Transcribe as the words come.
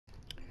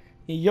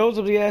Yo, what's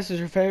up, guys? It's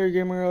your favorite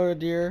gamer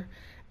dear,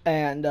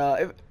 and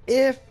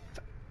if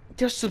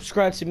just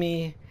subscribe to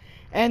me,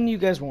 and you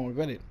guys won't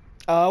regret it.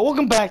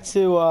 Welcome back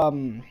to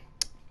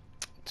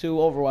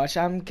Overwatch.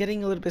 I'm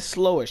getting a little bit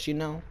slowish,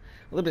 a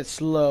little bit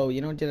slow,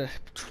 to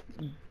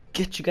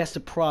get you guys to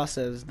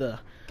process the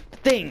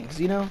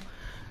things.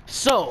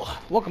 So,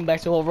 welcome back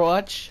to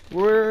Overwatch.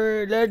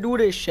 Let's do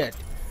this shit.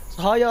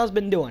 So, how y'all's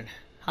been doing?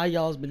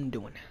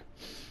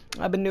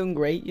 I've been doing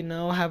great,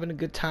 having a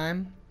good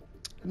time.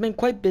 I've been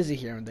quite busy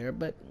here and there,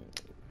 but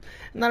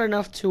not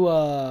enough to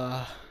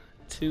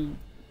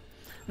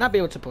not be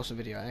able to post a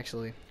video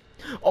actually.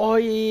 Oh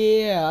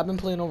yeah, I've been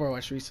playing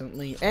Overwatch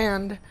recently,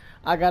 and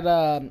I got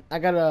a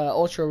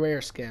ultra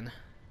rare skin.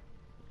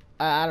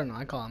 I don't know,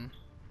 I call them.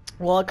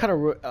 Well, I got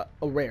a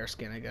rare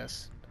skin, I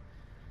guess.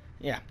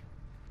 Yeah,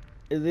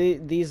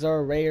 these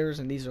are rares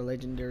and these are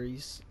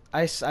legendaries.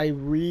 I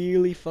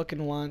really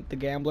fucking want the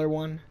gambler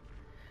one.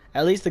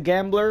 At least the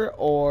gambler,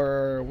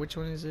 or which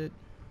one is it?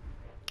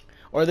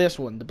 Or this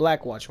one, the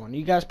Black Watch one.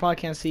 You guys probably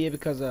can't see it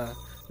because of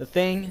the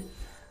thing,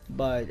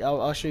 but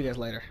I'll show you guys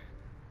later.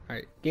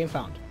 Alright, game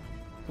found.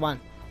 Come on.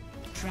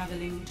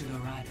 Traveling to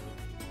Dorado.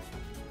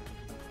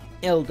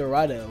 El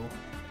Dorado.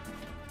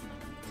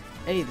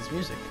 Hey, this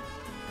music.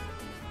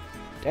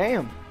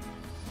 Damn.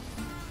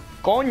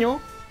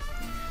 Coño.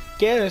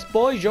 ¿Quieres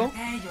pollo?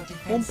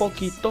 Un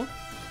poquito.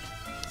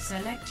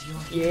 Select your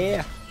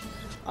Yeah.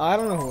 I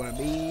don't know who I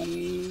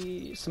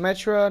be.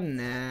 Symmetra?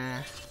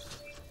 Nah.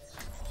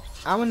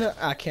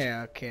 Okay.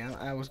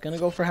 I was gonna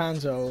go for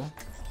Hanzo.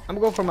 I'm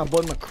gonna go for my boy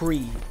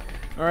McCree.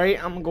 Alright,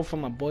 I'm gonna go for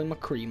my boy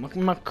McCree.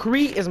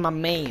 McCree is my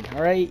main,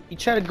 alright? You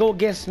try to go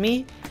against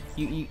me,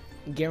 you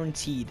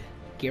guaranteed.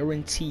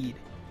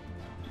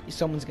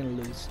 Someone's gonna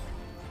lose.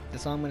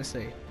 That's all I'm gonna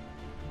say.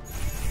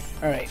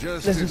 Alright,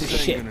 let's do this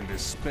shit.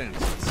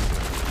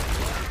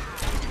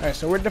 Alright,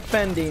 so we're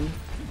defending.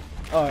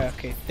 Oh,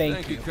 okay,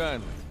 thank you.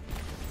 Kindly.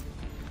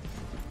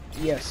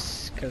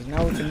 Yes, because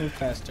now we can move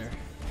faster.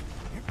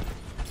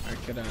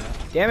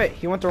 Damn it,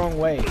 he went the wrong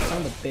way.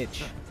 Son of a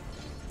bitch.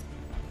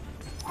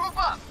 Group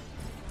up.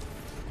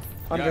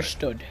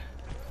 Understood.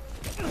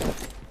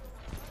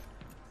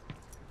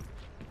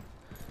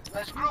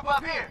 Let's group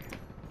up here.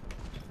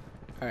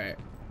 Alright.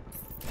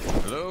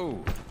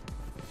 Hello.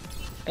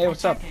 Hey,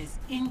 what's up? Attackers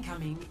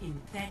incoming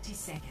in 30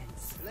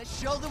 seconds.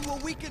 Let's show them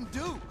what we can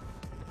do.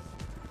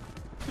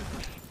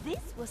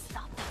 This will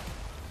stop them.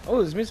 Oh,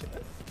 there's music.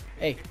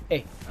 Hey,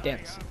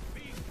 dance.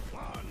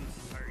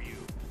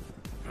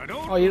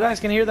 Oh, you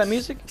guys can hear that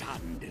music?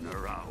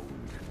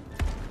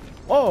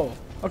 Oh,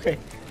 okay.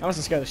 I must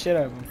have scared the shit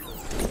out of him.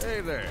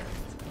 Hey there.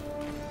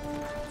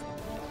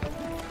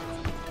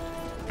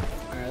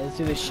 Alright, let's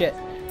do this shit.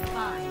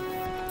 5,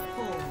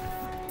 4,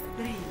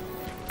 3,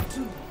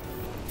 2,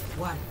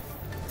 1.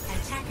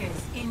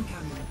 Attackers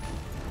incoming.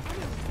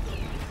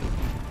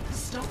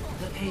 Stop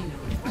the payload.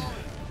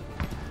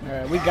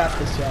 Alright, we got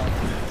this, y'all.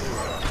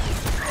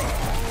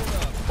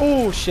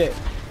 Oh, shit.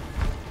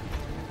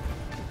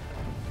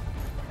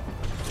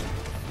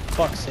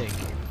 Fuck's sake.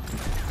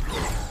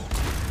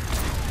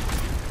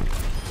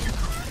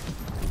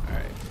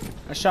 Alright.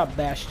 I shot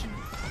Bastion.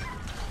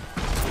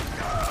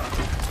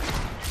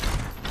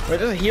 Wait,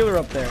 there's a healer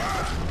up there.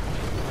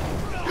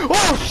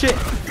 Oh shit!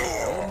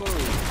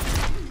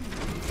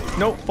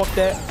 Nope, fuck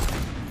that.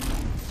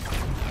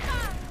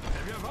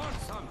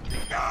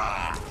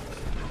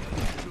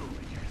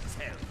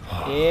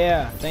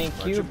 Yeah,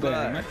 thank you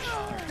very much.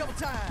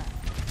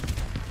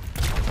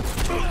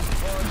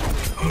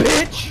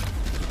 Bitch!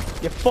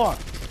 You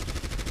fucked.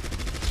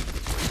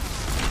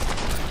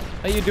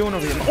 How you doing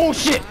over here? Oh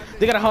shit!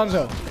 They got a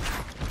Hanzo.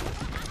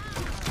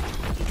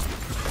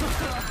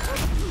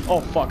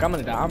 Oh fuck! I'm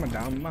gonna die.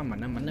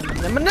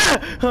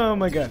 Oh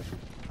my god.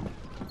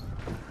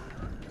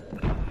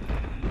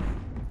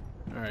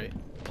 All right.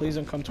 Please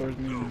don't come towards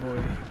me,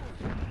 boy.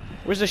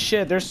 Where's the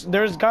shit?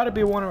 There's got to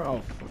be one or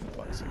oh for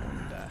fuck's sake! I'm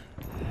gonna die.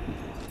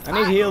 I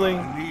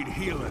need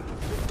healing.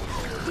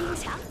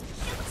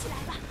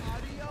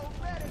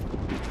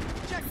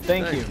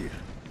 Thank you.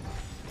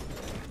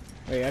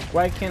 Wait,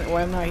 why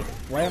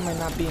am I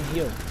not being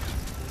healed?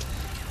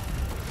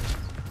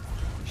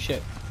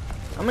 Shit.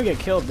 I'm gonna get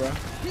killed, bro.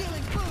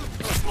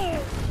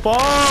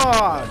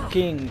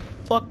 Fucking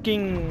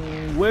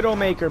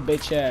Widowmaker,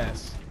 bitch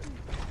ass.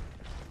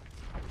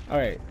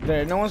 Alright,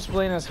 there. No one's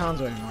playing as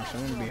Hanzo anymore, so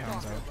I'm gonna be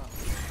Hanzo.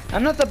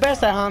 I'm not the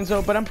best at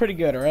Hanzo, but I'm pretty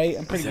good, alright?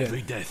 I'm pretty good. With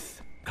every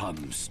death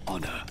comes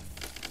honor.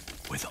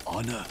 With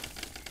honor,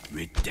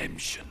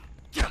 redemption.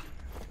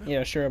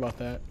 Yeah, sure about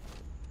that.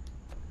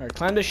 Alright,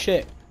 climb the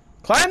shit.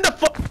 Climb the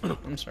fuck.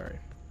 I'm sorry.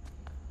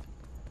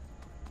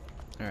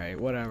 Alright,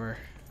 whatever.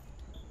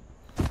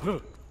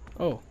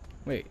 Oh,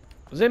 wait.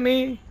 Was it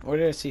me? Or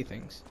did I see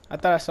things? I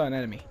thought I saw an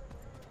enemy.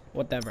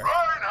 Whatever.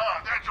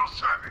 Reinhardt at your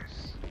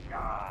service.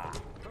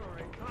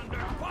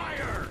 Under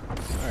fire.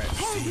 Alright.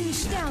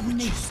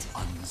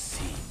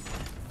 Unseen.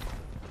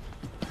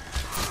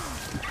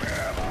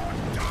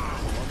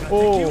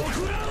 Oh.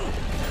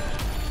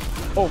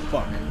 Oh,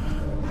 fuck.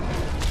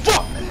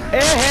 Fuck!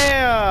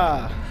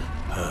 Yeah!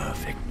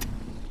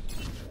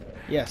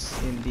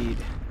 Yes, indeed.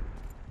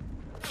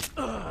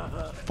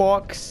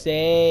 Fuck's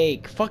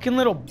sake. Fucking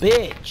little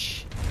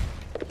bitch.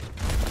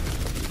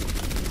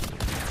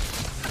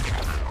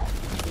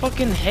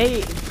 Fucking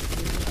hate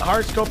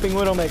hard scoping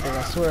Widowmaker,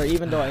 I swear,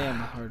 even though I am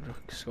a hard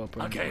scoper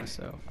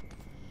myself.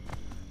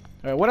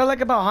 Alright, what I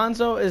like about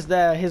Hanzo is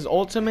that his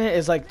ultimate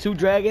is like 2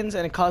 dragons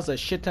and it causes a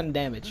shit ton of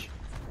damage.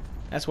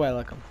 That's why I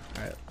like him.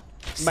 Alright.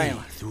 Bam.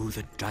 See through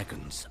the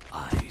dragon's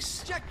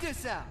eyes. Check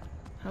this out.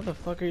 How the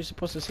fuck are you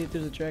supposed to see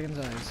through the dragon's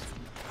eyes?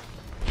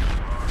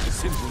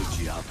 Simple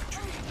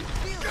geometry.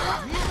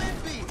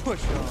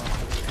 Push on.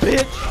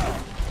 Bitch!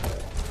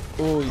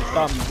 Oh, you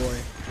got me, boy.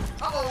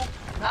 Uh-oh.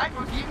 I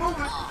can keep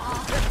moving.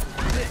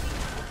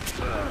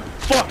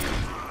 Fuck!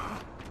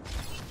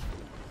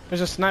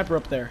 There's a sniper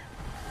up there.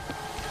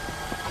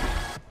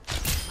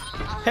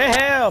 Hey,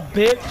 hell,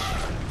 bitch!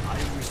 I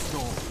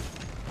restore.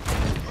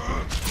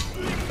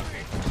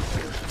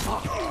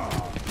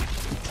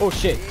 Oh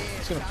shit,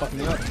 it's gonna fuck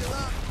me up.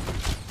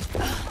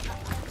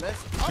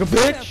 Let's You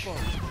bitch!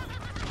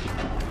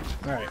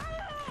 Alright.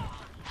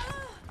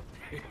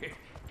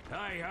 I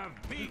have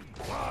big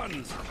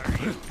plans.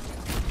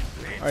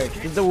 Alright,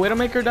 did the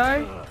Widowmaker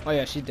die? Oh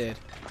yeah, she did.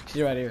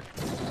 She's right here.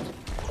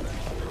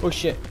 Oh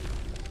shit.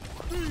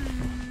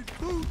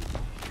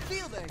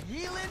 feel the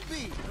healing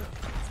beat.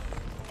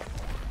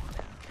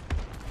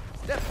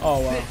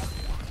 Oh wow.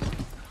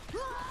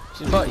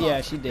 She's about,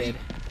 yeah, she did.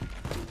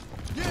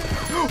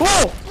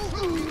 Whoa!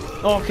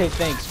 Okay,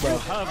 thanks, bro.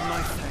 Have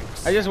my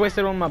thanks. I just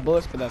wasted one of my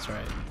bullets, but that's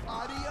right.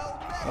 Audio.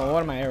 Oh,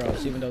 what are my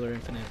arrows, even though they're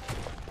infinite?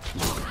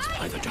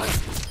 By the dragon.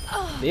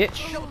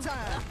 Bitch.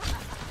 Time.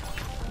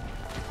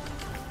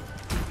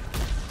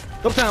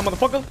 Double time,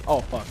 motherfucker.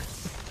 Oh, fuck.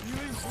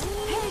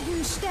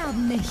 Helden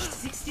sterben nicht.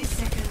 60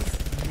 seconds.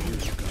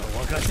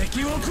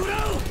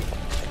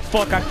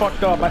 Fuck, I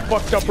fucked up. I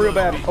fucked up real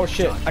bad. Oh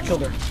shit, I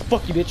killed her.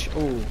 Fuck you, bitch.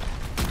 Oh.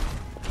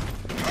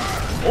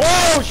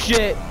 Oh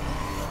shit.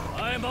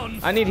 I'm on.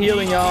 I need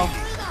healing, y'all.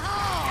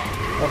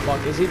 Oh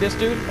fuck, is he this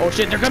dude? Oh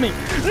shit, they're coming.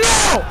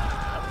 No!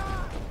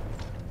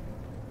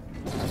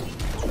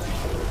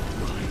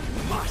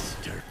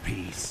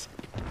 Masterpiece.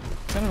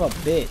 Son of a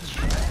bitch.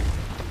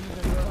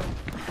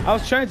 I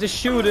was trying to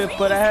shoot it,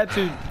 but I had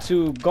to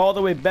go all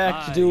the way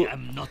back to do I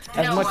am not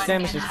as much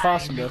damage as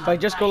possible. If I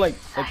just go like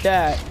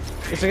that,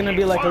 it's gonna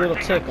be like a little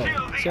tickle.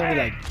 It's gonna be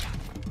like,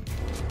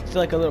 it's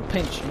like a little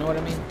pinch. You know what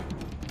I mean?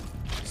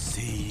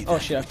 See Oh,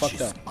 shit, I that fucked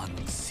which is up.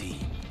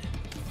 Unseen.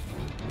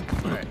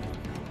 Alright.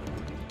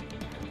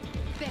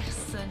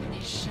 Personne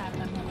n'échappe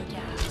à mon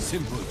regard.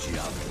 Simple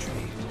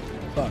geometry.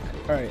 Fuck.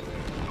 Alright.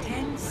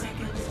 10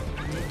 seconds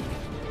remaining.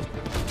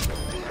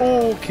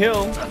 Oh,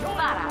 kill.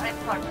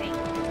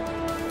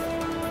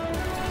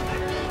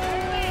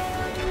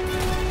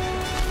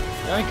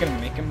 I ain't gonna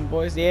make him,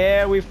 boys.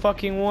 Yeah, we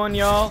fucking won,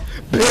 y'all.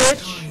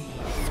 Bitch!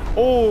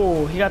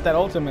 Oh, he got that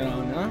ultimate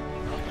on, huh?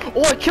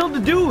 Oh, I killed the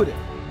dude!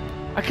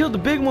 I killed the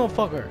big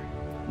motherfucker.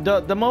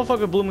 The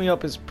motherfucker blew me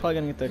up is probably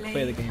gonna get to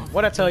play the game.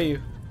 What'd I tell you?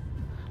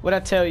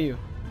 What'd I tell you?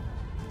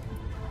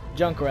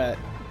 Junkrat.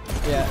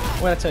 Yeah,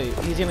 what'd I tell you?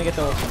 He's gonna get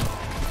the ultimate.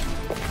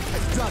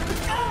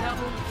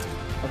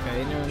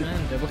 Okay, never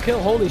mind. Double kill.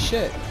 Holy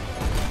shit.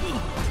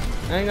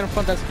 I ain't gonna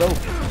front, that's dope.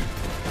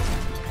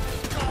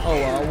 Oh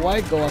wow,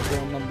 why go after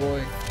him, my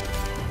boy?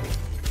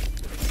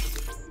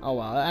 Oh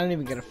wow, I didn't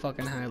even get a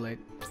fucking highlight.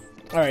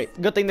 Alright,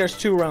 good thing there's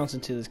 2 rounds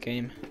into this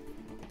game.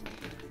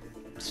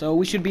 So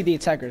we should be the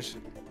attackers.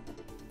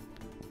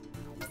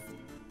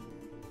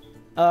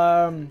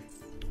 I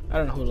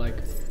don't know who like.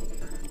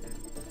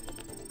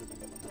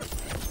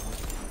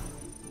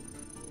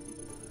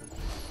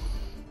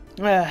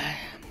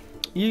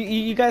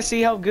 You guys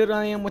see how good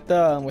I am with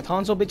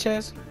Hanzo bitch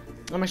ass?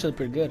 I'm actually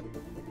pretty good.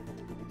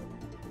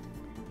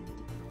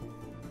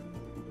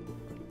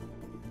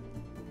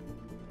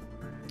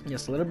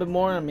 Just a little bit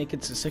more and make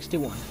it to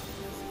 61.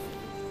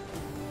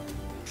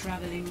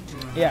 Traveling to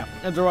Yeah,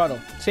 El Dorado.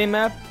 Same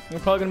map. We're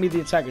probably gonna be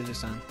the attackers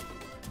this time.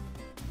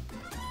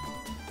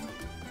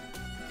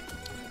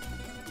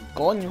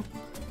 Coño.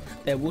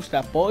 ¿Te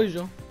gusta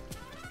pollo?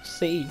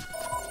 Sí.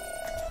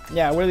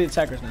 Yeah, we're the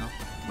attackers now.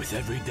 With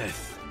every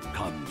death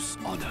comes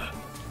honor.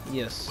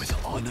 Yes. With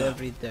honor,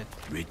 every death.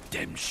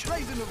 redemption.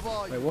 Raising the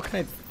volume. Wait, what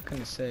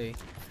can I say?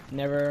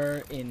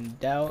 Never in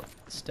doubt,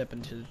 step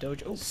into the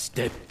dojo. Oh.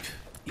 Step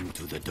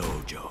into the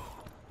dojo.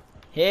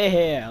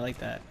 Yeah, I like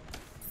that.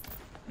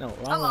 No,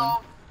 wrong one.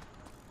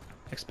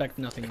 Expect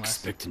nothing less.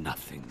 Expect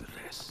nothing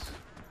less.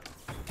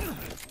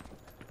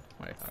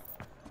 Wait.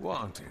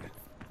 Wanted.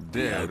 The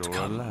Dead or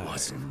outcome alive.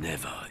 was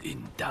never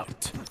in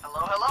doubt.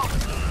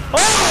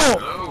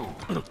 Oh!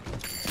 Oh!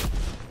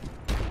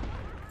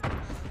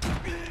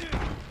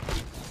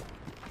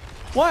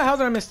 Why? How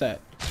did I miss that?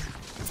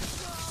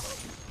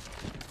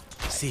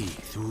 See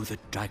through the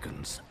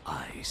dragon's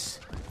eyes.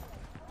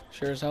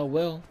 Sure as hell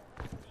will.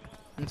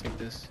 Let me take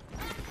this.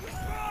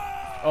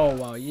 Oh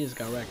wow, you just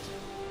got wrecked.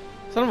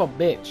 Son of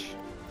a bitch.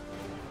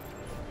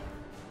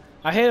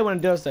 I hate it when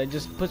it does that. It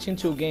just puts you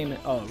into a game.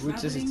 Oh, Route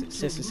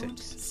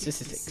 66.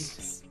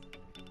 66.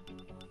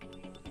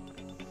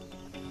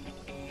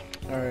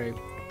 Alright.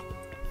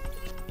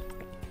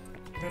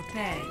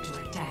 Prepare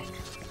to attack.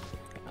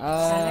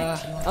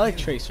 I like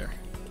Tracer.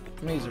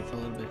 I'm gonna use her for a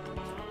little bit.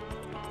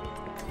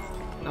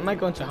 I might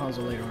go into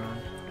Hanzo later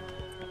on.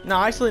 No,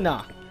 actually,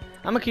 nah.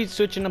 I'm gonna keep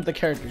switching up the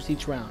characters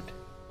each round.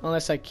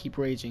 Unless I keep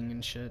raging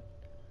and shit.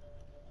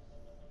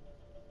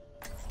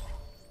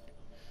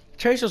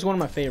 Tracer's one of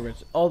my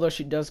favorites. Although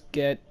she does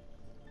get...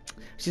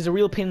 She's a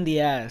real pain in the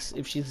ass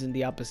if she's in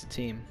the opposite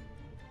team.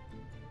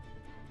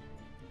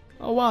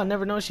 Oh wow, I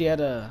never know she had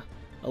a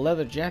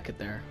leather jacket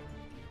there.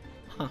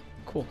 Huh,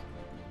 cool.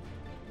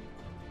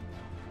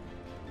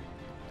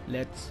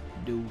 Let's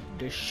do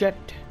the shit.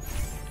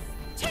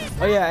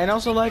 Oh yeah, and I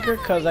also like her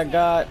because I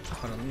got...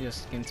 Hold on, let me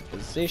just get into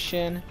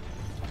position.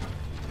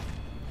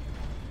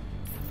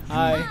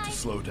 Hi. You need to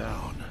slow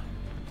down.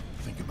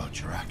 Think about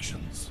your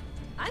actions.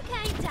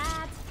 Okay,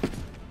 Dad.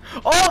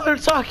 Oh, they're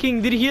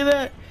talking. Did you hear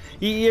that?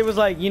 It was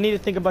like, you need to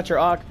think about your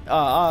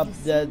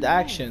the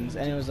actions.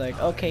 And it was like,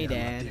 okay,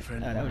 Dad.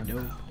 That was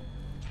dope.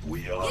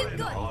 We are in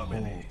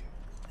harmony.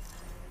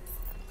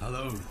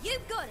 Hello.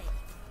 You've got it.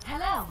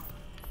 Hello.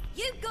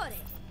 You've got it.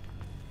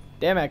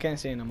 Damn it, I can't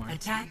say it no more.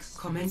 Attack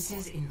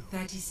commences in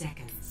 30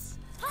 seconds.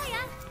 Hiya.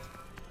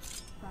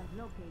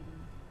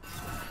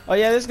 Oh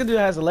yeah, this good dude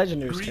has a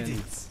legendary skin.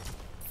 Greetings.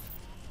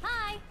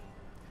 Hi.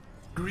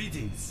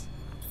 Greetings.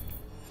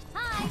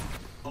 Hi.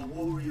 A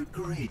warrior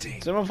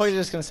greeting. So motherfuckers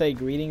just gonna say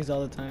greetings all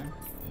the time.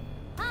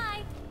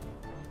 Hi.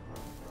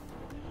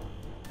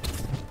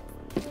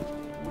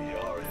 We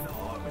are in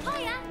harmony.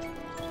 Hiya.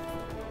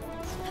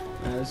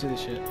 Alright, let's do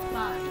this shit.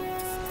 5,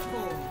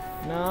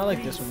 4, No, I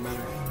like this one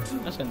better.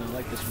 I said no, I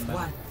like this one better.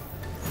 1.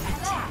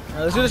 Attack.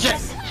 Alright, let's do this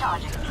shit.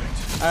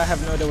 I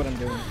have no idea what I'm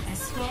doing.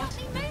 Escort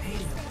the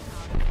payload.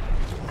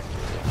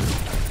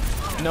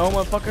 No,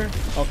 motherfucker.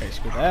 Okay,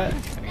 screw that.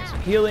 Gotta get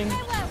some healing.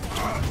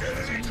 Alright.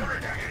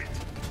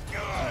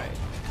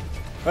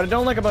 What I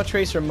don't like about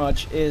Tracer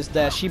much is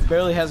that she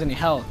barely has any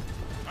health.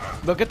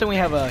 But good thing we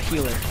have a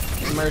healer.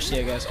 Mercy,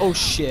 I guess. Oh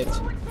shit.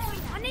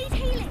 I need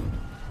healing.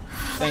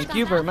 Thank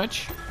you very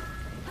much.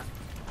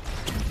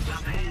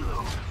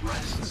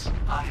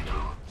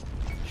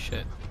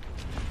 Shit.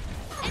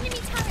 Enemy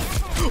turret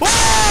ahead.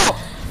 Oh!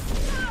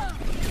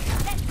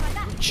 Let's try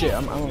that. Shit,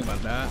 I'm about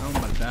to die. I'm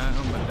about to die.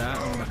 I'm about to die.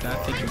 I'm about to die.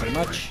 Thank you very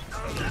much.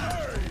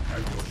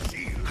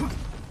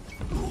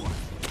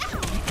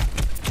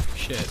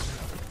 Shit.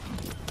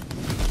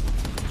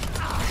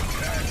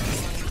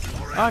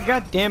 Ah,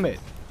 god damn it.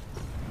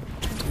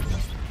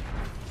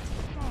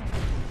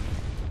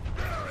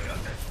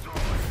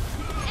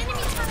 Enemy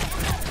turret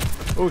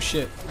ahead. Oh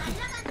shit.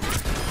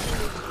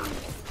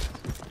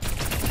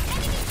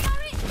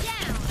 Enemy turret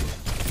down.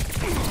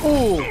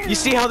 Oh, you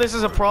see how this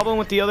is a problem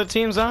with the other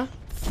teams, huh?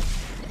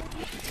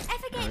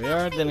 Effigate There we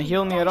are. Didn't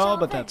heal me at all,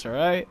 but that's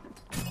alright.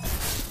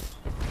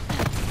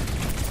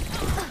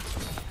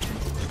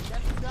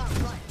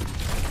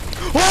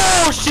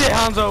 Oh shit,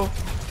 Hanzo!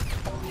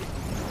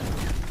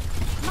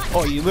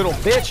 Oh, you little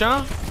bitch,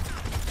 huh?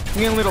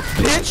 You little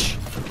bitch?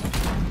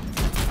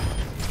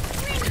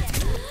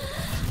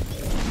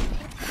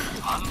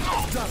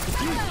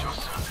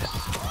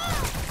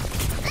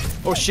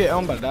 Oh shit,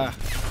 I'm about to die.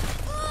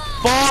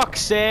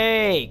 Fuck's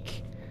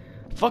sake!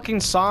 Fucking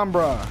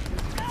Sombra.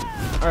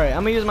 Alright,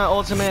 I'm gonna use my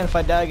ultimate, and if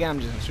I die again, I'm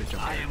just gonna switch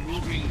up.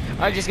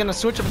 Alright, just gonna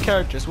switch up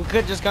characters. We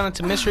could just gone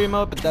into mystery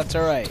mode, but that's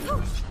alright.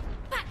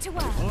 Back to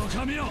work.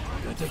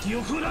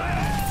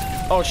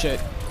 Oh shit,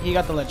 he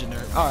got the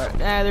legendary. Alright,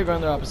 they're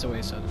going their opposite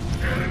way, so.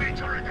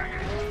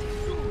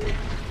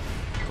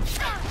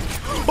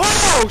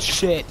 Oh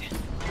shit!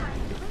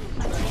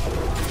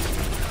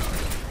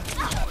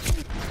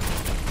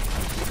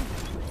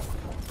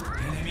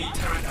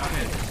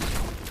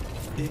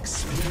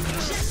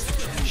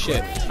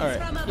 Shit.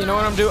 Alright. You know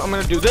what I'm doing? I'm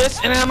gonna do this,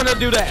 and then I'm gonna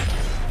do that.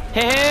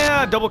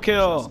 Hey, double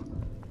kill.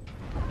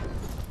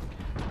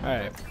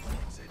 Alright.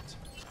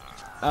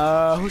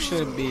 Who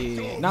should it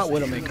be? Not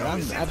Widowmaker.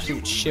 I'm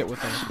absolute shit with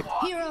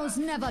her. Heroes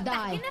never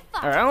die.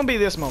 Alright, I'm gonna be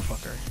this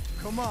motherfucker.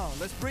 Come on,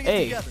 let's bring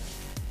Hey. it together.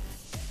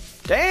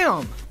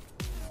 Damn!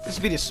 This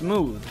beat is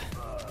smooth.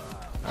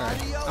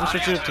 Alright, I'm gonna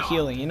switch it up to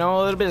healing. You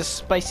know, a little bit of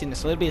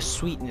spiciness, a little bit of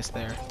sweetness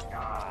there.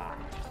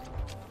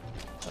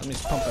 Let me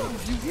just pump it.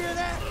 Did you hear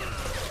that?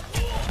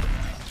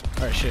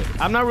 Alright, shit.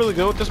 I'm not really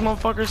good with this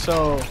motherfucker,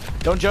 so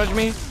don't judge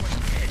me.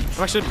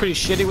 I'm actually pretty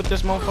shitty with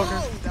this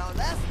motherfucker. Oh, now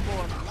that's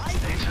more like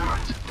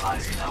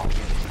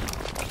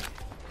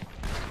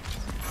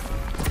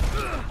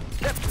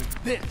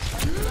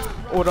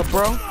What up,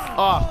 bro?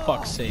 Oh,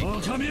 fuck's sake.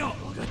 You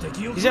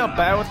see how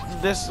bad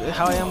with this,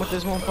 how I am with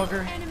this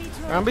motherfucker?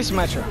 Alright, I'm be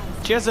Symmetra.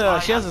 She has a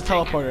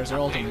teleporter as her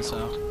ultimate,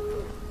 so.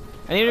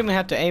 I didn't even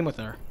have to aim with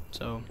her,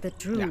 so. The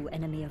true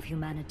enemy of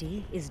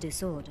humanity is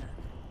disorder.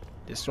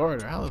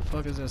 Disorder? How the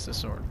fuck is this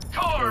disorder?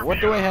 Wait, what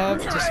do I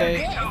have to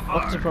say?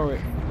 Welcome to Pro.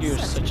 You're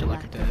such a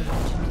lucky dad.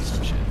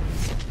 Some shit.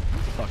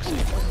 Fuck's sake.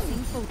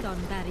 Photon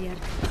barrier.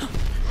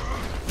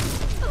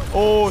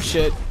 Oh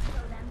shit.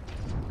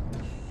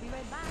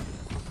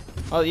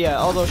 Oh yeah,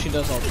 although she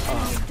does all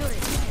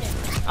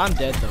I'm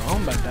dead though.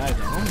 I'm about to die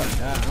though. I'm about to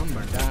die. I'm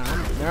about to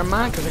die. Never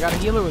mind, cause I got a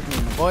healer with me,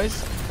 my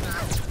boys.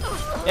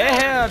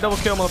 Yeah, double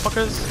kill,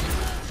 motherfuckers.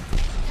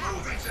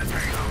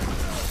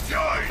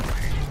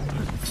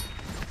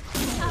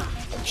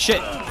 Shit.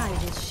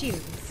 Iris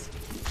shields.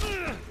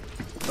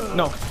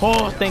 No.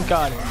 Oh, thank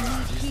God.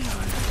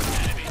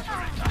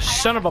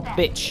 Son of a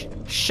bitch.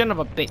 Son of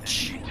a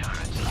bitch.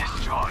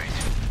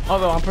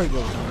 Although I'm pretty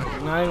good with her.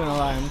 Not even gonna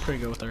lie, I'm pretty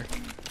good with her.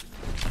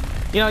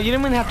 You know, you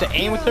didn't even have to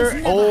aim with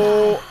her.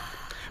 Oh.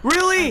 I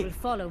Really? will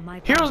follow my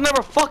path. Heroes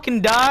never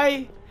fucking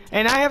die,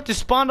 and I have to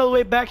spawn all the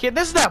way back here.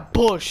 This is that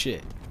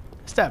bullshit.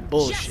 It's that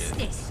bullshit.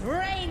 Justice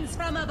reigns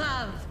from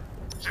above.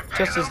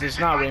 Justice does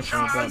not reign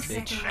from above,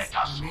 30 bitch.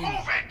 seconds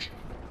remaining.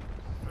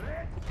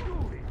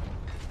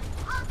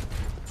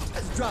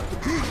 Let's drop the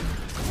beat.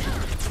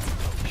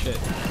 Shit.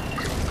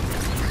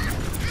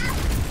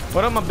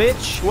 What up, my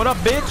bitch? What up,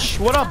 bitch?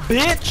 What up,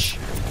 bitch?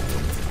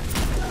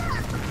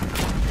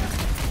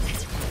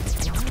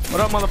 What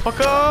up,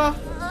 motherfucker?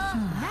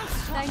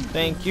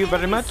 Thank you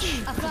very much.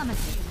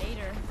 Affirmative.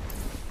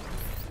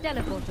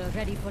 Teleporter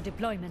ready for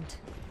deployment.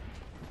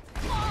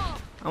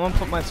 I'm gonna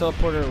put my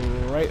teleporter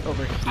right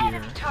over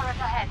here.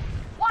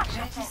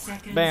 30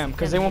 seconds. Bam,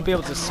 because they won't be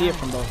able to see it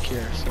from back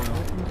here. So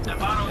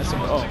that's a,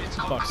 oh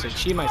fuck's sake,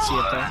 she might see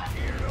it though.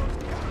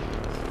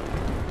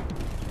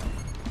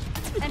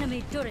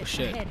 Enemy turret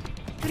Shit. ahead.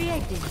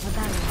 Creating a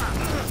barrier.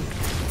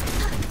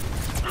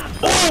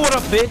 Oh, what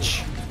up,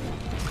 bitch?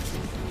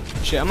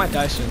 Shit, I might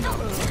die soon though.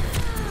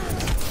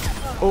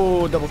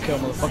 Oh, double kill,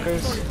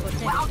 motherfuckers.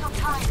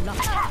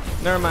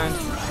 Never mind.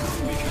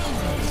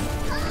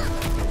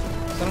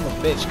 Son of a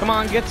bitch. Come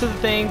on, get to the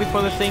thing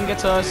before the thing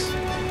gets us.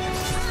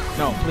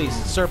 No, please.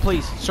 Sir,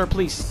 please. Sir,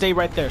 please. Stay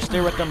right there. Stay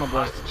right there, my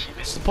boy.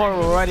 Support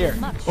right here.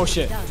 Oh,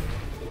 shit.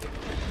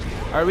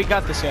 Alright, we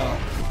got this, y'all.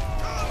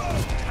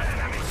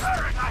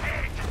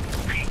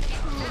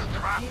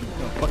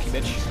 Oh, fuck you,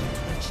 bitch.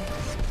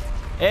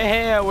 Hey,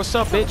 hey, what's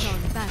up, bitch?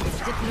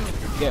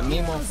 Get me,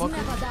 motherfucker.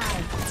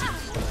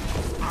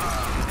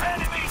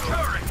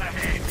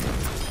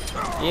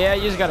 Yeah,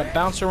 you just gotta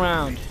bounce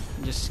around.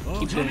 And just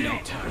keep doing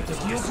it.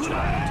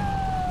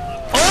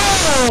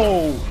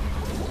 Oh!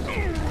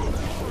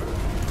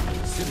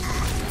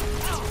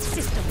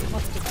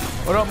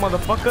 What up,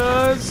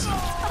 motherfuckers?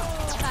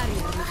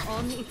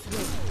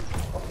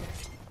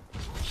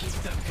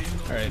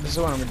 Alright, this is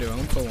what I'm gonna do. I'm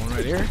gonna put one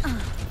right here.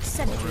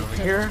 Put one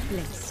over here.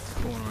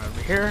 Put one right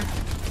over here.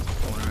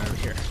 Put one right over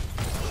here.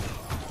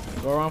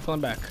 Go around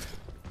from the back.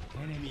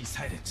 Enemy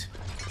sighted.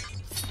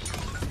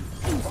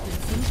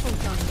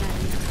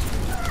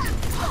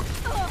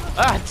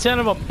 Ah, son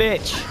of a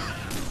bitch.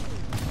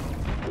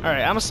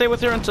 Alright, I'm gonna stay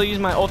with her until I use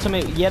my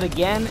ultimate yet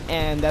again,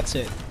 and that's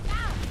it.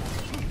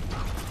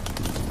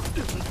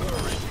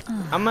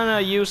 I'm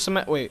gonna use some.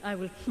 Wait, I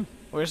will.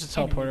 where's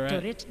the teleporter at?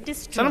 Turret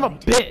destroyed. Son of a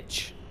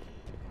bitch!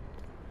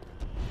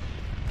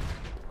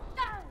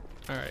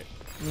 Alright,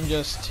 let me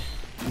just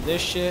do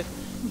this shit.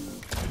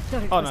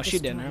 Turret Oh was no, she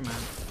didn't. destroyed.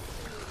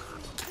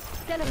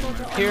 Never mind.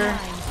 Teleporter Here.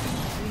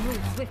 online.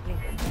 Remove swiftly.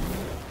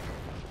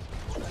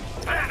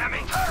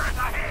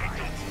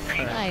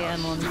 I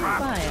am on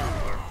fire.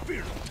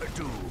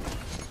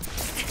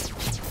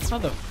 How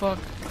the fuck?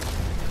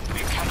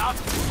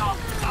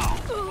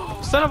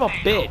 Son of a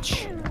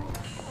bitch!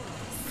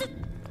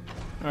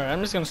 Alright,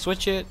 I'm just gonna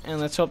switch it, and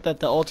let's hope that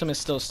the ultimate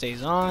still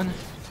stays on.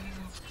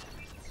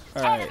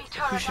 Alright,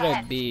 who should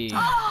I be?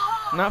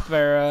 Not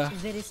Vera.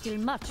 There is still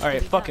much. to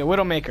Alright, be fuck it, done.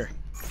 Widowmaker.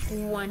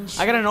 One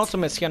I got an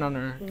ultimate skin on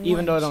her,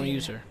 even though I don't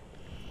use her.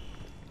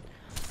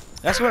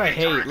 That's what I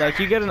hate. Like,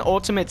 you get an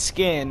ultimate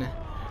skin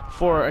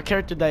for a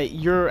character that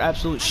you're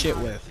absolute shit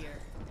with.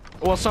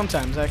 Well,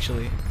 sometimes,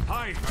 actually.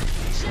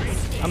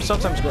 I'm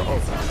sometimes go.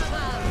 Oh.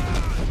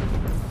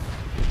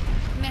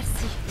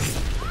 Merci.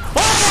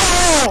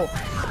 Oh!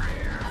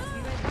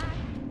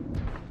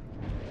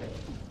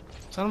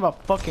 Son of a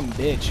fucking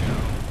bitch, yo.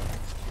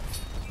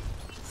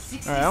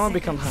 60 Alright, I want to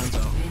become seconds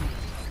Hanzo. remaining.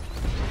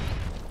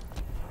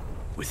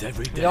 With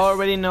every death, Y'all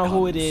already know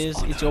who it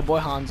is. It's your boy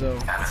Hanzo.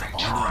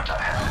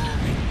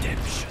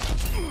 redemption.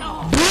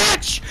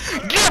 Bitch!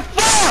 Get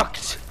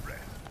fucked!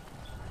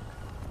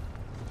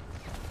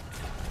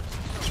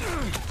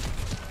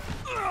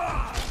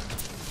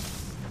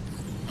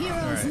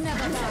 Heroes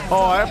never die.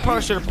 Oh, I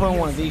probably should have put in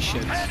one of these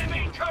shits.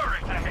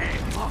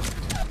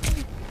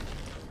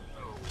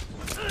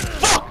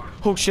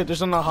 Fuck! Oh shit,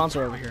 there's another Hanzo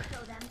over here.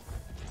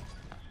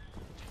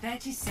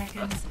 30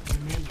 seconds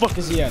remaining. Fuck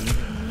is he at?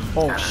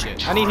 Oh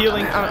shit. I need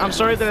healing. I'm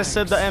sorry that I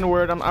said the N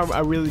word. I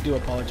really do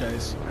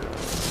apologize.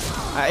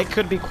 It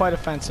could be quite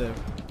offensive.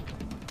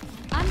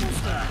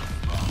 Understood.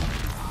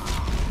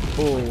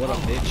 Oh, what up,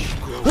 bitch?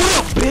 What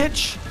up,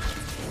 bitch?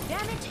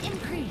 Damage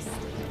increased.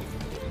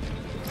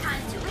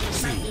 Time to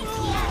reach my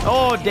ATM.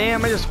 Oh,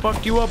 damn, I just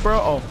fucked you up, bro.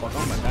 Oh, fuck.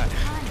 Oh, my God.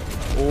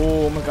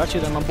 Oh, I got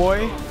you there, my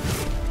boy.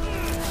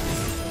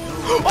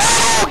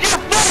 Oh, get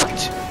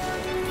fucked!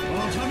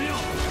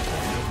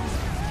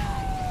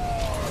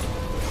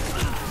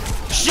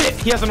 Shit,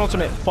 he has an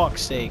ultimate.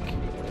 Fuck's sake.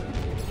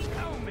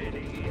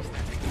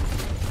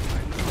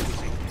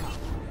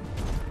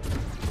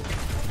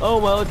 Oh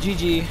well,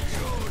 GG.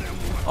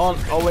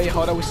 Oh wait,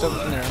 hold on, we still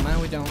in there. Man,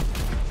 we don't.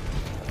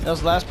 That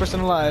was the last person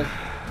alive.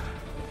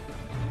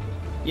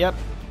 Yep.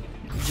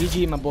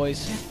 GG, my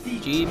boys.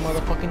 G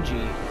motherfucking G.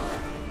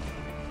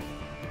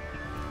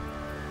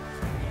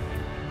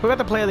 Who got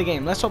the play of the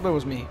game? Let's hope it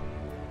was me.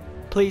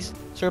 Please,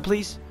 sir,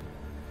 please.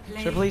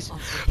 Play Sir, please. of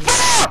the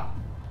game.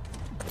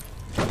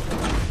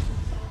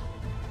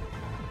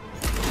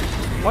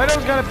 Why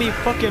does gotta be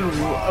fucking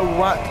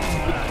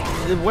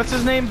what's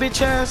his name,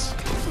 bitch ass?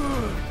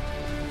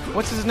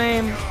 What's his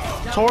name?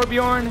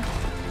 Torbjorn?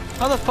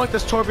 How the fuck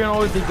does Torbjorn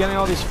always be getting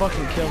all these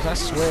fucking kills? I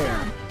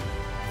swear.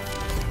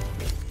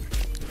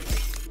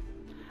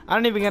 I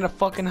don't even get a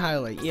fucking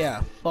highlight.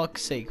 Yeah,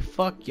 fuck's sake.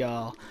 Fuck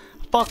y'all.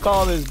 Fuck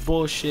all this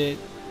bullshit.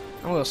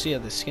 I'm gonna see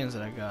the skins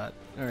that I got.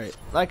 Alright,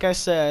 like I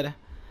said,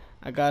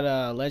 I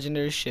got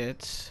legendary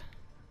shits.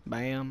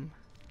 Bam.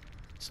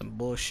 Some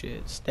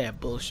bullshit. Stat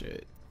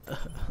bullshit.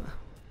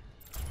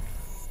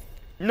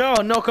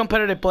 No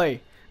competitive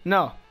play.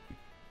 No.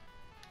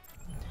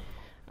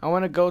 I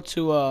want to go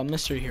to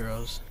mystery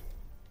heroes.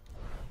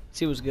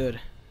 See what's good.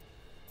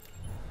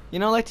 You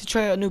know, I like to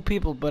try out new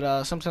people,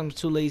 but sometimes I'm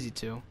too lazy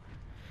to.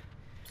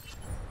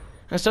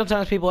 And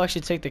sometimes people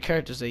actually take the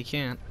characters they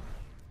can't.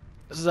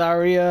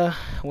 Zarya,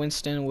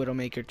 Winston,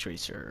 Widowmaker,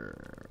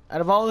 Tracer.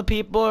 Out of all the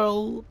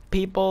people,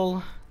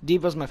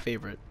 Diva's my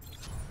favorite.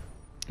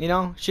 You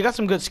know, she got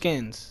some good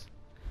skins.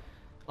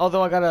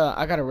 Although I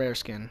got a rare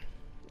skin.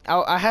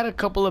 I had a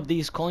couple of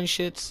these coin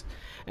shits,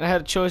 and I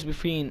had a choice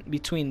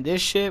between this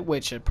shit,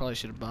 which I probably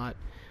should have bought,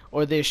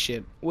 or this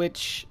shit,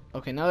 which,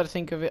 okay, now that I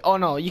think of it, oh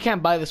no, you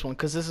can't buy this one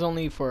because this is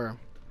only for,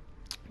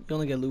 you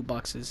only get loot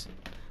boxes.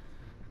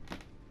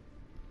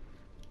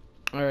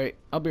 Alright,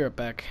 I'll be right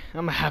back.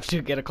 I'm gonna have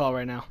to get a call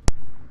right now.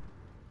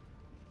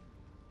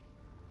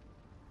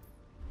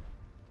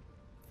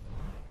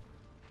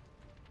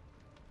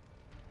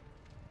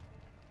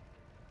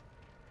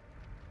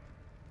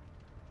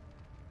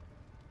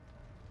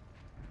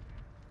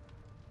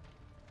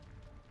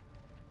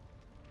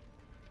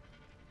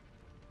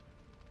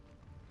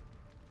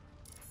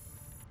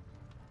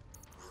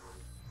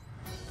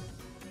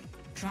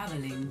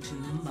 Traveling to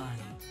Mumbai.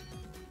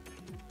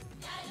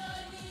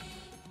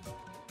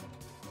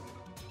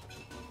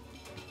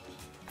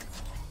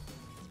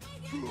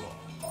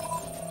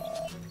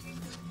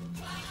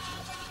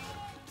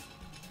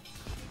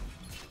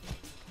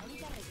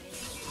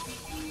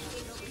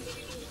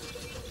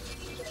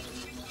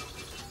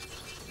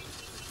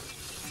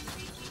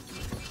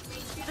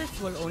 This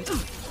will only.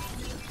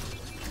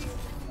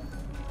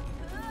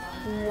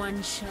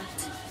 One shot.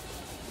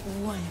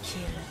 One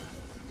kill.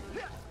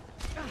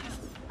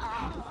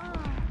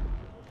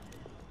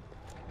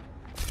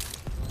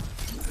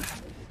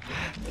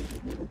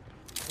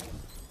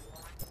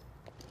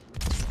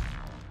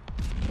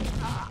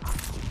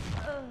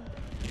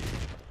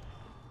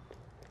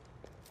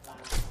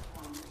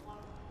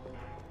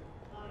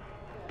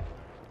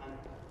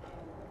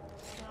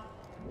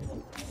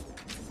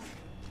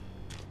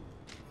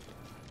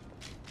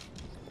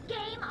 Game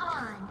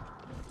on.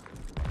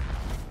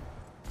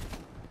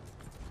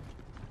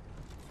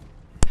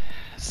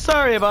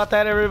 Sorry about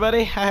that,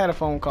 everybody. I had a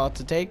phone call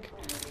to take.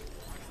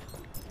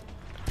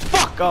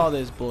 Fuck all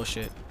this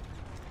bullshit.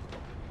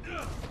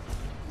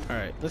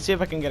 Alright, let's see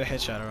if I can get a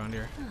headshot around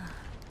here.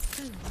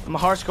 I'm a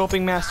hard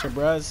scoping master,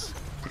 bruz.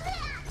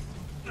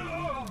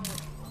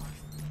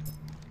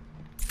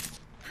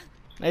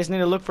 I just need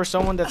to look for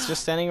someone that's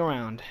just standing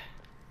around.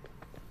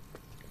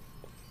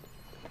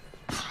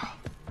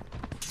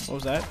 What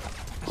was that?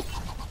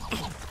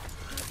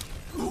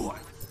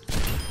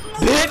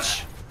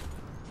 Bitch!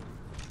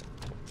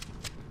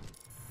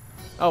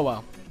 Oh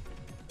wow.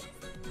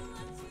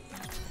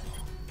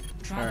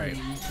 Traveling to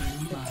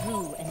Mumbai.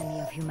 True enemy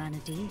of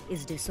humanity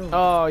is disorder.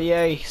 Oh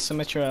yay,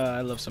 Symmetra.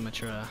 I love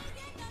Symmetra.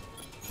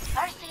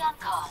 Mercy on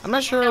call. I'm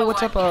not sure what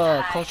type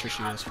of culture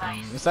she is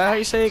from. Is that how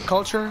you say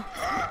culture?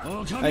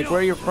 Like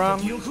where you're from?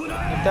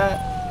 Like that?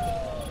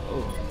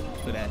 Oh,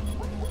 look at that.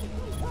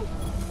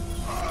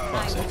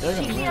 Fuck's sake, they're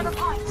gonna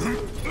win.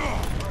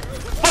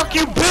 Fuck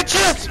you,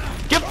 bitches!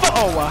 Get fu-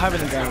 Oh, well, I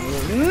haven't gotten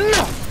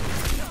no!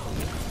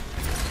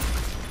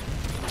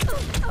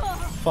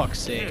 Fuck's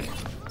sake.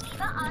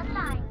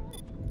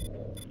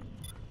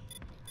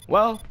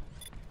 Well,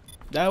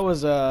 that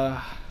was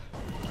I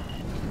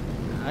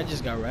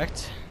just got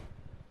wrecked.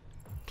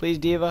 Please,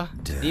 Diva.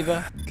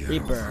 Diva.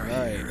 Reaper.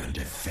 Alright.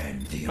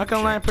 Not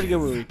gonna lie, I'm pretty good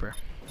with Reaper.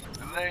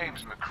 The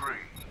name's McCree.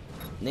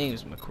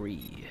 Name's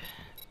McCree.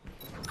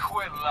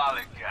 Quit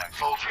lollygagging.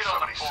 Soldier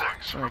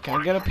 76. Alright,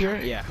 can I get up here?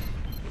 Yeah.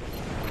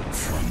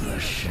 From the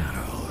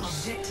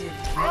shadows. Objective.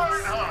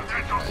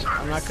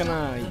 I'm not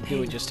gonna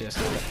do it just this.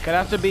 Could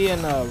have to be in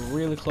a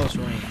really close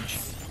range.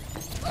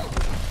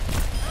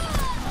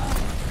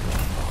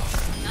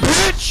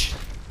 Bitch!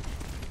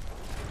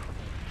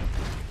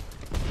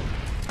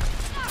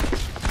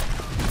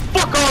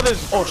 Fuck all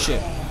this! Oh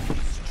shit.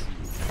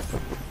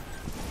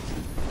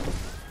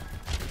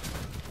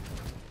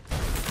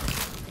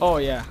 Oh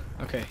yeah,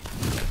 okay.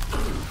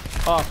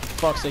 Oh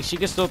fuck's sake, she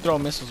can still throw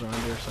missiles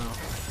around here, so.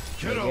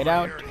 Get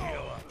out.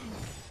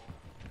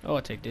 Oh,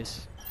 I'll take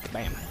this.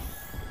 Bam.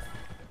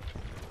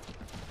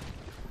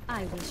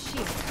 I will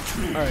shield.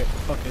 Alright,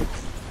 fuck it.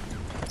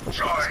 It's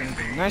gonna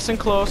be nice and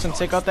close and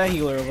take out that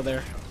healer over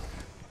there.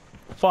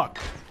 Fuck.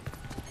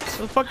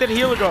 Where the fuck did the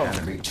healer go?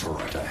 Enemy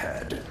turret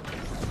ahead.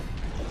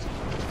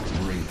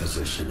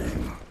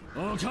 Repositioning.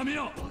 No!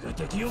 No!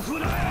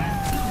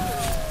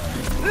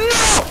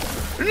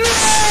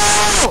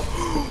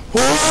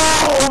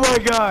 Oh my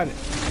god!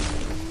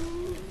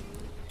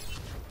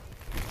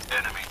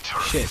 Enemy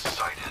turret Shit.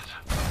 sighted.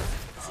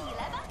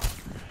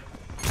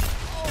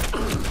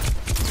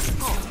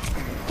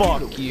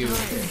 Fuck you.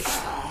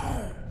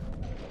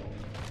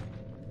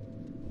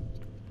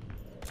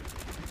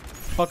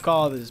 Fuck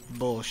all this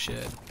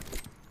bullshit.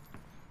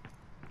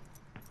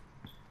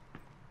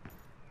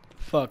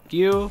 Fuck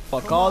you.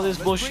 Fuck all this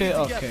bullshit.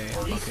 Okay.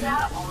 Okay.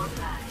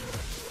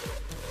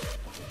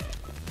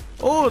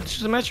 Oh, it's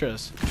just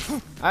Metros.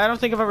 I don't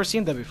think I've ever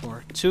seen that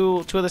before. Two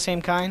of the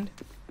same kind.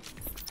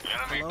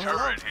 Enemy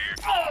turret here.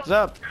 What's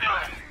up?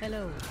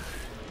 Hello.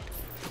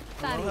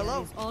 Barrier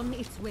is on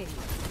its way.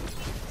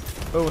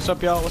 Oh, what's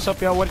up, y'all? What's up,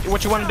 y'all?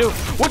 What you want to do?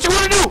 What you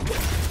want to do?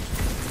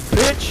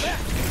 Bitch!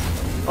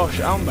 Oh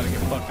shit, I'm about to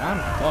get fucked. I'm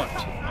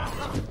fucked.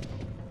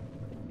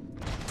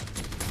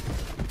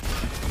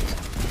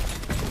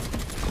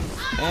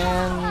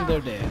 And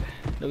they're dead.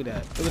 Look at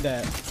that. Look at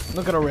that.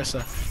 Look at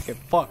Orisa. Get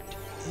fucked.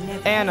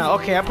 Anna.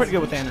 Okay, I'm pretty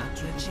good with Anna.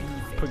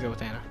 Pretty good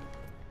with Anna.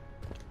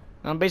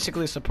 I'm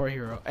basically a support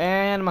hero.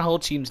 And my whole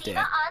team's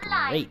dead.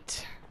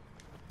 Great.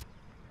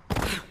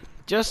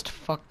 Just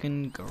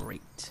fucking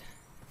great.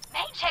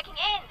 Main checking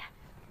in.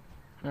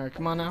 Alright,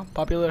 come on now.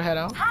 Pop your little head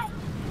out.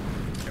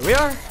 Here we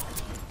are.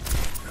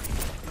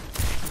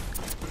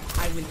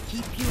 I will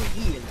keep you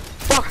healed.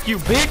 Fuck you,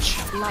 bitch.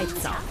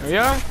 Lights out. Here we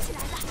are.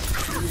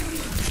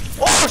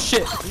 Oh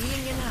shit.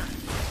 Healing in hand.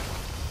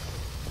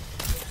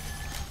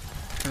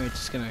 Alright,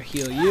 just gonna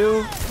heal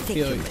you.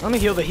 Heal you. Let me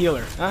heal the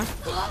healer, huh?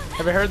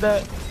 Have you heard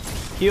that?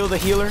 Heal the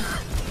healer.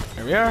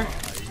 There we are.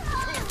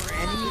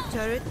 Enemy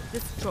turret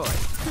destroyed.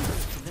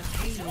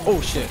 Oh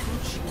shit.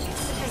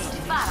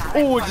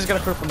 Oh, I just got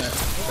a crit from that.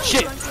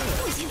 Shit.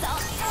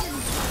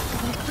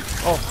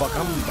 Oh fuck,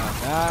 I'm about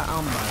to die.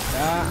 I'm about to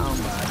die. I'm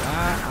about to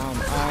die.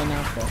 I'm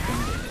not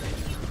fucking dead.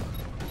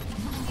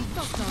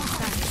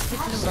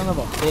 Son of a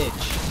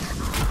bitch.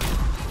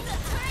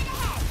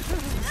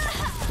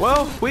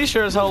 Well, we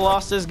sure as hell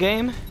lost this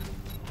game.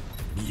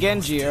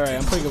 Genji, alright,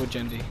 I'm pretty good with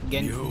Genji.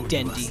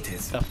 Dendi.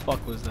 The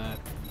fuck was that?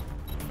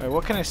 Alright,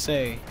 what can I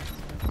say?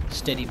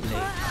 Steady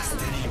blade.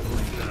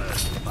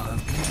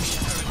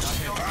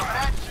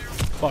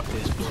 Fuck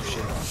this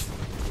bullshit.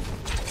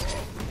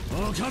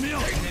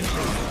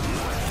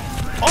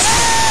 Oh!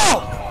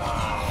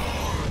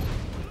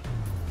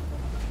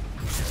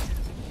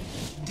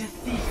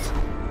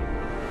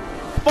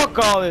 Fuck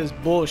all this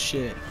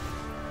bullshit.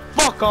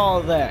 Fuck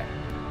all that.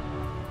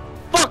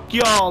 Fuck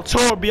y'all,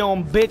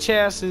 Torbjorn bitch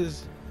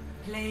asses.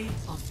 Play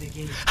of the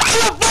game.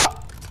 How the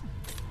fuck?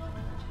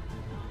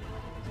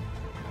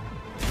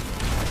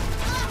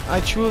 I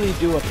truly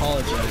do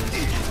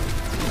apologize.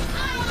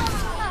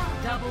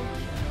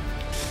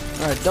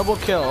 Alright, double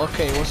kill.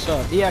 Okay, what's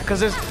up? Yeah, cause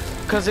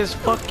this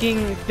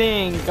fucking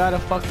thing got a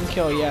fucking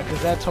kill. Yeah,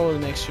 cause that totally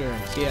makes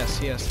sense.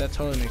 Yes, that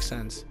totally makes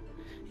sense.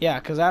 Yeah,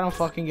 cause I don't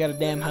fucking get a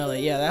damn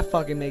highlight. Yeah, that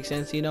fucking makes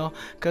sense, you know?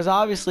 Cause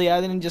obviously I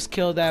didn't just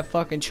kill that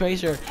fucking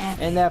Tracer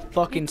and that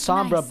fucking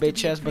Sombra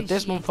bitch ass, but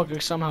this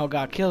motherfucker somehow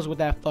got kills with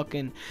that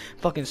fucking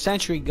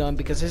sentry gun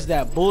because it's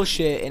that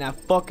bullshit and I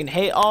fucking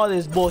hate all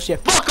this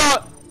bullshit. Fuck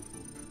up!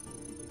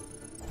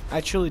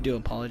 I truly do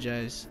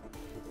apologize.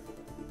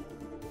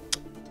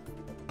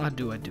 I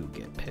do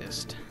get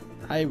pissed.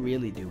 I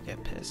really do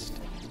get pissed.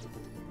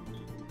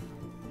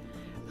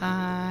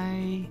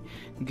 I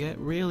get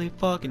really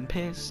fucking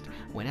pissed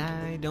when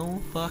I don't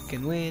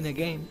fucking win a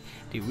game.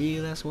 Do you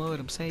realize what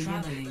I'm saying?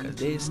 Cause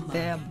this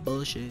that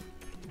bullshit.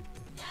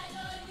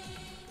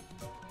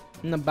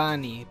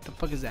 Nabani, the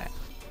fuck is that?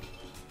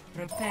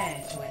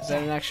 Prepare to Is that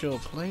an attack. actual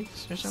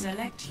place or something?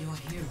 Select your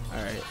hero.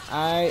 Alright,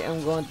 I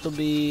am going to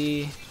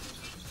be...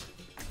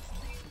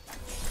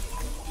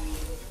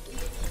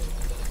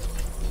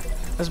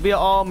 Let's be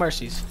all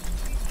mercies.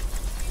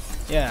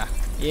 Yeah.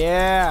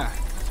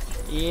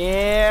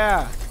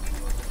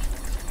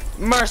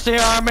 Mercy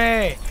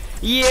army.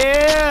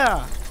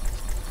 Yeah.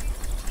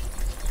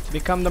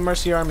 Become the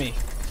mercy army.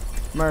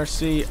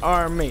 Mercy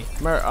army.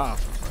 Oh,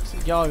 for fuck's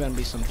sake. Y'all gonna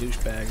be some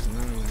douchebags and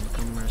I'm gonna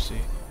become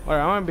mercy.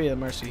 Alright, I'm gonna be the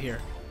mercy here.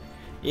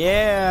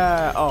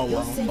 Yeah. Oh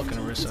well, fucking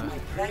Orisa.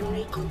 I don't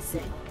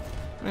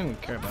even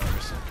care about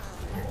Orisa.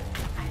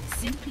 I'm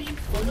simply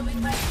following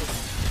my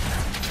orders.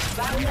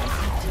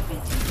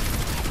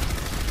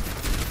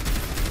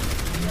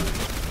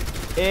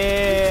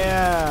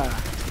 Yeah.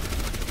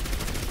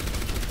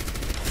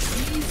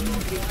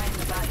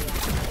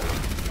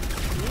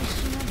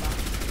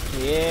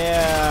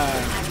 Yeah.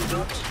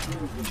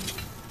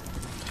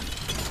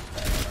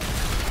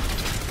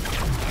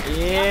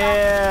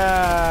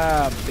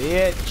 Yeah,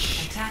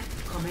 bitch. Attack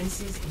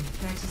commences in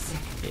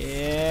seconds.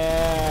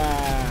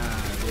 Yeah,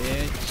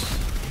 bitch.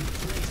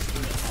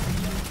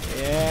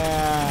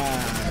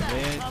 Yeah,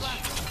 bitch.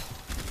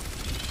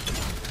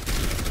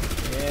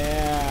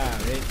 Yeah,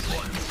 bitch.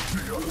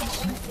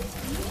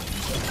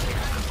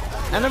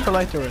 I never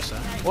liked Orisa.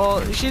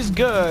 Well, she's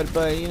good,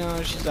 but you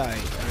know, she's alright.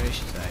 Alright,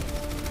 she's alright.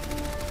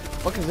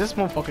 What is this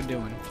motherfucker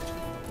doing?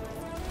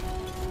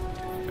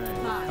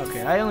 Alright,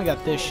 okay, I only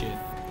got this shit.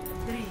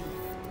 3,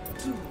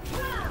 2,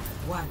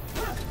 1.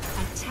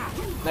 Attack.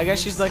 I guess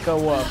she's like a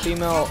what?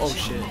 Female? Oh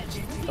shit.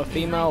 A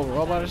female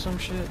robot or some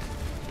shit?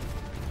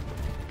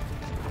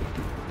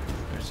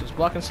 Alright, so it's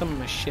blocking some of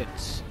my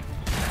shits.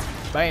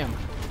 Bam.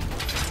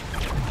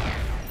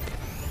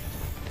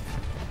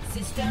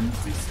 System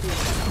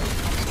restored.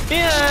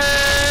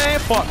 Yeah,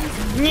 fuck.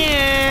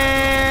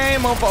 Yeah,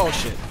 motherfucker. Oh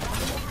shit.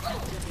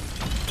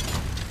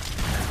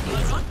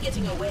 You're not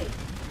getting away.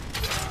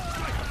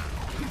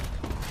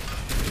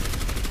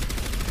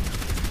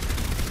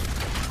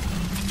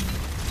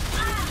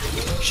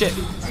 Shit.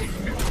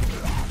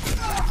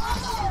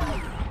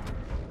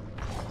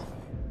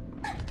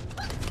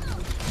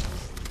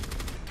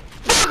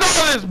 Fuck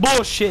all this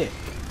bullshit.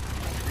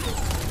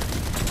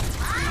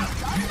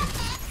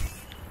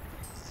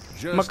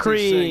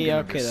 McCree.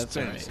 Okay, that's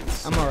alright.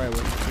 I'm alright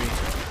with McCree.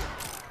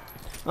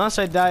 Unless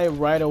I die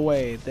right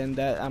away, then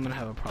that I'm gonna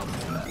have a problem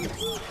with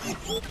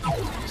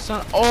that.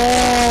 Son,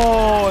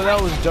 oh, that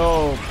was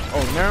dope.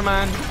 Oh, never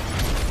mind.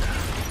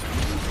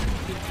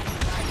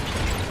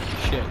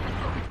 Shit.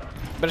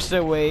 Better stay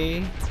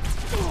away.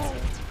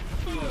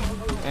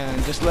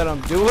 And just let him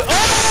do it.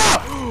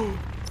 Oh!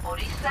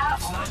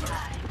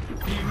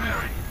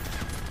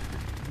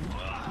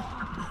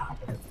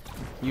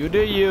 You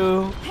do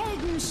you.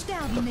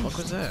 What the fuck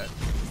was that?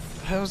 What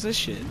the hell was this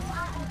shit?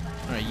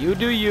 Alright, you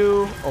do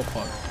you. Oh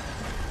fuck.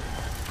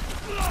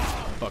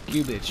 Fuck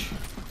you, bitch.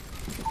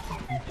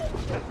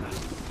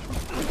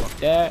 Fuck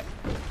that.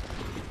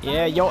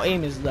 Yeah, your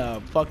aim is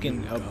the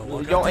fucking.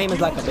 Your aim is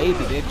like a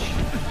baby, bitch.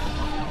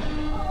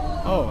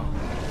 Oh.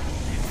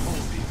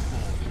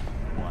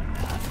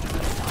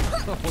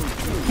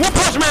 One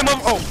punch man,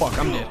 mother. Oh fuck,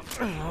 I'm dead.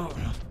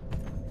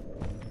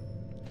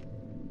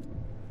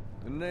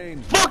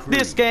 Fuck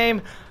this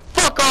game.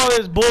 Fuck all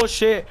this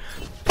bullshit.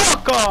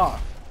 Fuck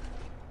off.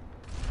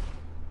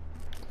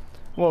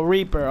 Well,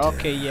 Reaper,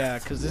 okay, yeah,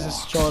 cause this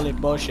is totally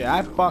bullshit.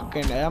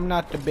 I'm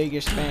not the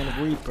biggest fan of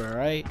Reaper,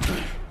 right?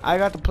 I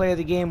got to play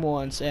the game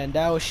once, and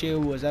that shit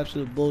was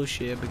absolute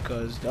bullshit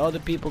because the other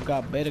people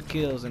got better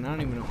kills, and I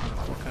don't even know how the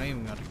fuck I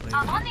even got to play the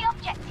I'm on game. the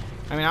objective.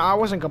 I mean, I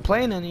wasn't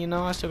complaining, you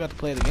know, I still got to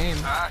play the game.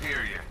 I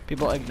hear you.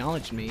 People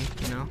acknowledged me,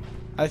 you know.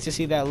 I like to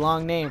see that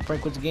long name,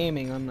 Franklin's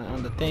Gaming, on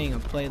the thing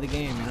and play the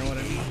game, you know what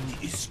I mean?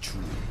 Is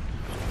true.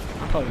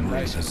 I'm probably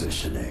nice.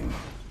 Positioning.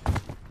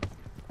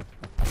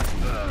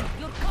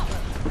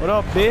 What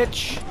up,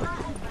 bitch?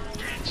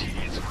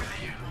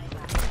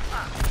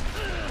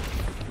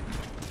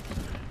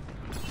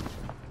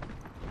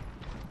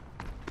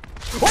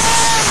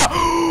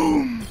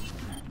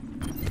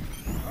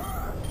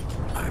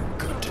 I'm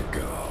good to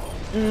go.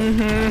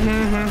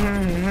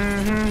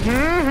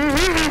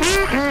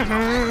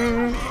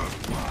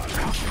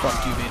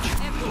 Fuck you, bitch.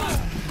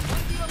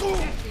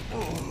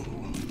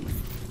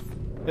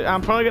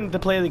 I'm probably gonna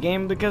play the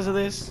game because of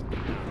this.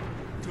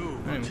 I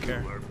don't even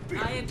care.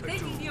 I am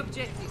taking the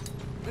objective.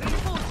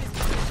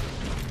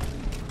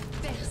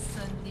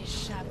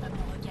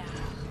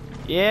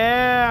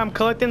 Yeah, I'm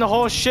collecting the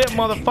whole shit,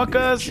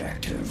 motherfuckers.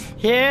 Objective.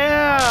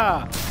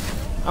 Yeah.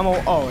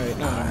 Oh wait,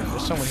 no,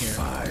 there's someone here.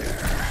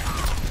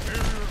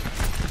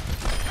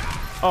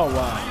 Oh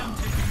wow.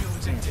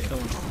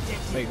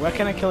 Wait, why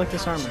can't I collect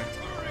this armor?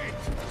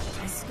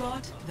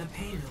 Escort the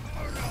payload.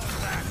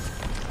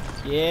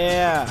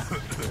 Yeah.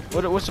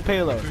 What's the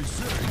payload?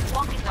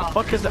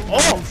 Fuck is that?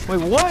 Oh,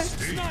 wait, what?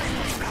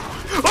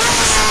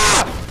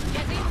 Ah!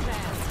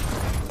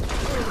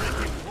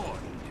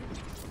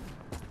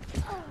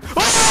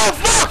 Oh,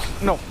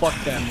 fuck! No, fuck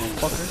that,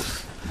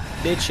 motherfucker.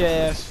 Bitch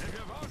ass.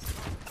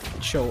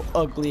 Show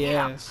ugly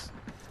ass.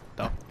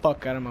 The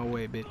fuck out of my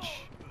way,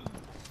 bitch.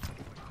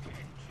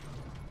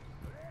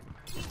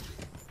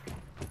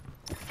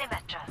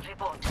 Symmetra,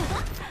 report.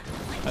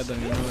 I don't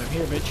even know I'm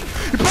here, bitch.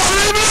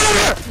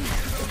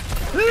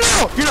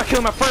 No! You're not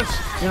killing my friends!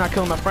 You're not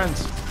killing my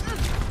friends.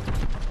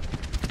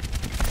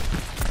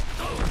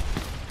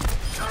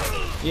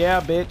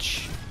 Yeah,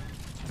 bitch.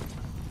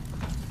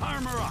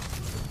 Armor up.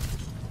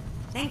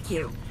 Thank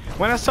you.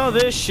 When I saw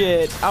this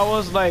shit, I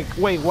was like,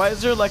 wait, why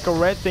is there like a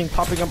red thing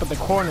popping up at the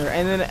corner?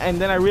 And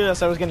then I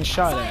realized I was getting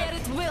shot at.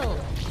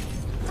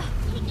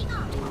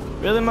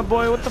 Really, my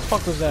boy? What the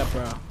fuck was that,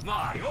 bro?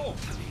 My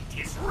ultimate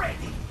is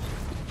ready.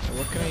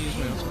 What can I use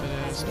my ultimate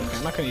as? Okay,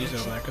 I'm not gonna use it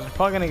over there because I'm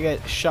probably gonna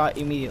get shot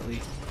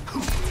immediately.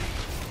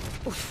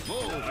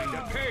 Moving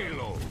the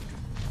payload.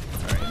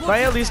 If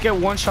I at least get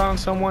one shot on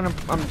someone,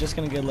 I'm just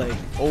gonna get like,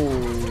 oh,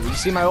 you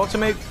see my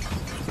ultimate?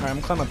 Alright,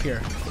 I'm climbing up here.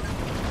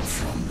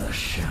 From the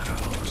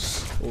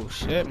shadows. Oh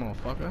shit,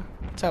 motherfucker.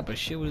 What type of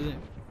shit was it?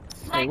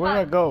 Hey, where did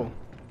I go?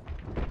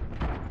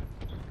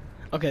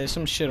 Okay, there's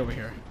some shit over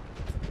here.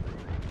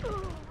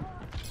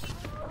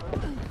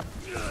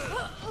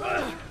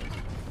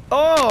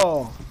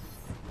 Oh.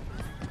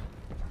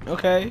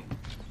 Okay.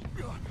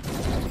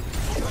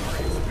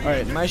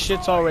 Alright, my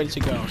shit's all ready to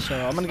go. So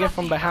I'm gonna get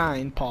from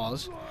behind,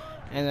 pause,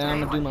 and then I'm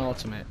gonna do my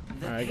ultimate.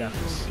 Alright, I got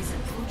this. Is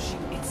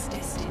approaching its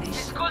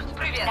destination.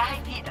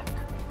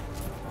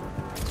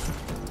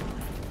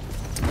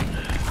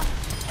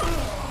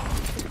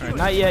 Alright,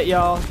 not yet,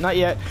 y'all. Not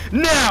yet.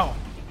 Now!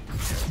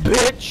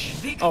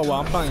 Bitch! Oh, well,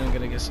 I'm probably not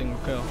gonna get a single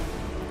kill.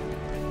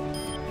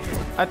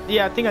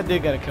 Yeah, I think I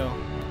did get a kill.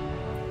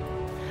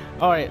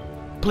 Alright,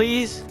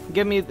 please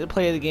give me the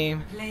play of the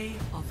game. Play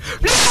of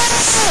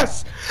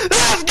Yes!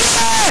 Let's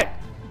get it!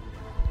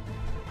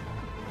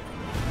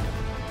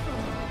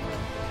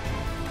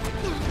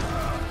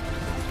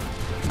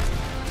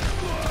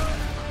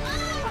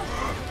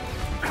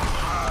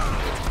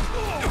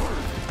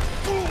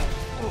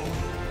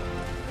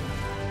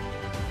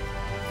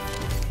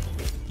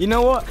 You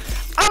know what?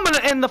 I'm gonna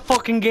end the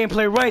fucking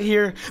gameplay right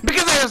here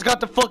because I just got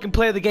to fucking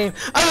play the game.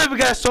 I love you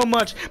guys so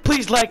much.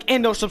 Please like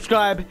and or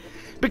subscribe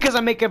because I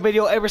make a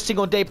video every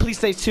single day. Please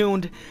stay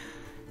tuned.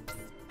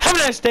 Have a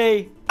nice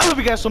day. I love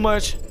you guys so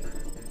much.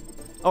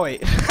 Oh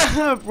wait,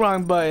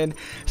 wrong button.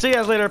 See you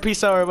guys later.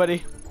 Peace out,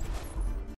 everybody.